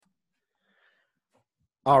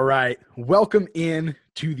All right. Welcome in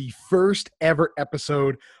to the first ever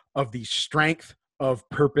episode of the Strength of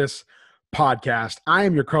Purpose podcast. I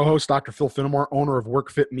am your co-host, Dr. Phil Finnemore, owner of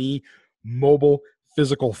WorkFitMe Mobile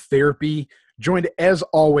Physical Therapy, joined as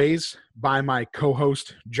always by my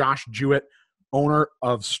co-host, Josh Jewett, owner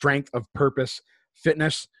of Strength of Purpose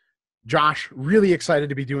Fitness. Josh, really excited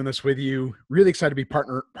to be doing this with you. Really excited to be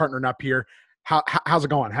partnering up here. How's it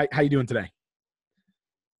going? How you doing today?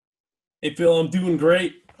 Hey, Phil, I'm doing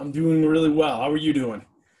great. I'm doing really well. How are you doing?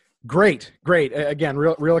 Great. Again,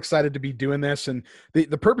 real excited to be doing this. And the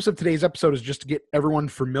purpose of today's episode is just to get everyone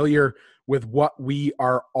familiar with what we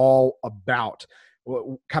are all about,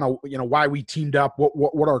 kind of, why we teamed up,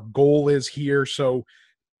 what our goal is here. So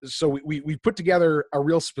we put together a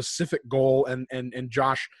real specific goal and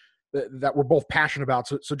Josh, that we're both passionate about.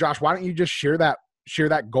 So Josh, why don't you just share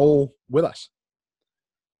that goal with us?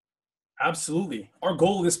 Absolutely. Our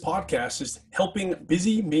goal of this podcast is helping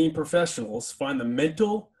busy Maine professionals find the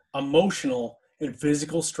mental, emotional, and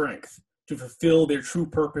physical strength to fulfill their true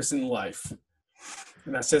purpose in life.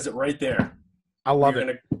 And that says it right there. I love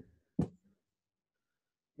it.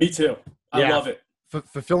 Me too. I love it.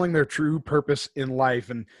 Fulfilling their true purpose in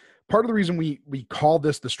life. And part of the reason we called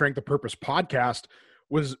this the Strength of Purpose podcast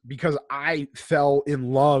was because I fell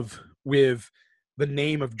in love with the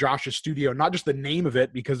name of Josh's studio, not just the name of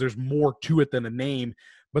it, because there's more to it than a name,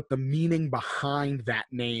 but the meaning behind that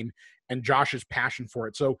name and Josh's passion for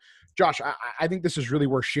it. So Josh, I think this is really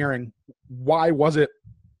worth sharing. Why was it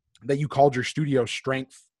that you called your studio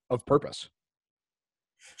Strength of Purpose?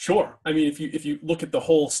 Sure. I mean, if you look at the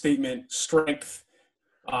whole statement, strength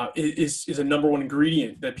is a number one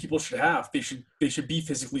ingredient that people should have. They should be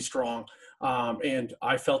physically strong. And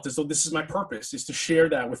I felt as though this is my purpose, is to share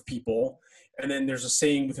that with people. And then there's a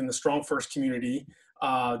saying within the Strong First community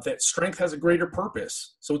that strength has a greater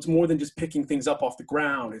purpose. So it's more than just picking things up off the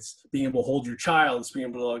ground. It's being able to hold your child. It's being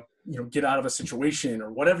able to, get out of a situation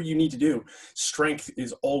or whatever you need to do. Strength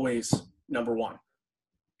is always number one.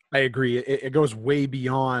 I agree. It goes way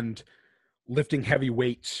beyond lifting heavy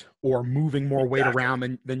weights or moving more weight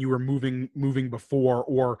around than you were moving before,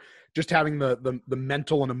 or just having the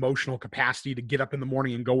mental and emotional capacity to get up in the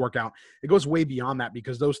morning and go work out. It goes way beyond that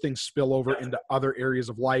because those things spill over into other areas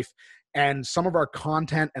of life. And some of our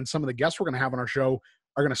content and some of the guests we're going to have on our show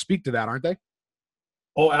are going to speak to that, aren't they?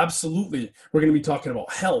 Oh, absolutely. We're going to be talking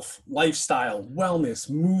about health, lifestyle, wellness,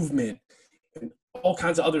 movement, and all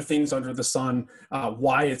kinds of other things under the sun,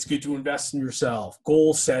 why it's good to invest in yourself,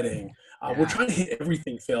 goal setting. We're trying to hit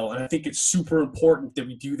everything, Phil, and I think it's super important that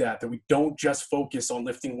we do that we don't just focus on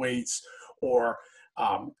lifting weights or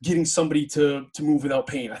getting somebody to move without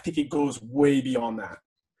pain. I think it goes way beyond that.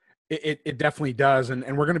 It definitely does. And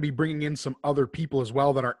we're going to be bringing in some other people as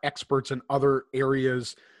well that are experts in other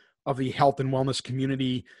areas of the health and wellness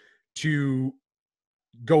community to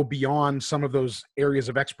go beyond some of those areas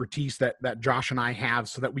of expertise that Josh and I have,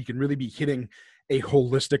 so that we can really be hitting a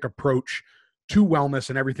holistic approach to wellness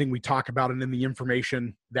and everything we talk about and in the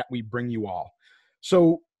information that we bring you all.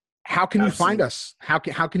 So how can you find us? How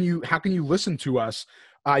can you listen to us?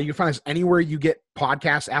 You can find us anywhere you get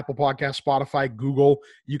podcasts, Apple Podcasts, Spotify, Google.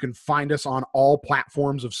 You can find us on all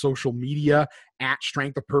platforms of social media at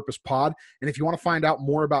Strength of Purpose Pod. And if you want to find out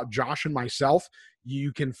more about Josh and myself,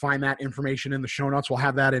 you can find that information in the show notes. We'll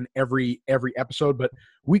have that in every episode, but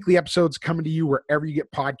weekly episodes coming to you wherever you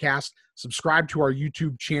get podcasts. Subscribe to our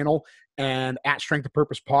YouTube channel and at Strength of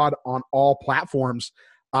Purpose Pod on all platforms.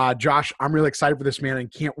 Josh, I'm really excited for this, man,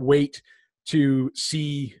 and can't wait to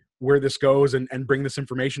see where this goes and bring this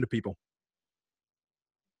information to people.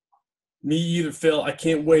 Me either, Phil. I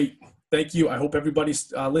can't wait. Thank you. I hope everybody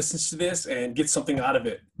listens to this and gets something out of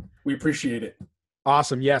it. We appreciate it.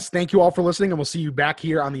 Awesome. Yes. Thank you all for listening, and we'll see you back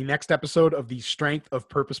here on the next episode of the Strength of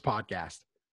Purpose podcast.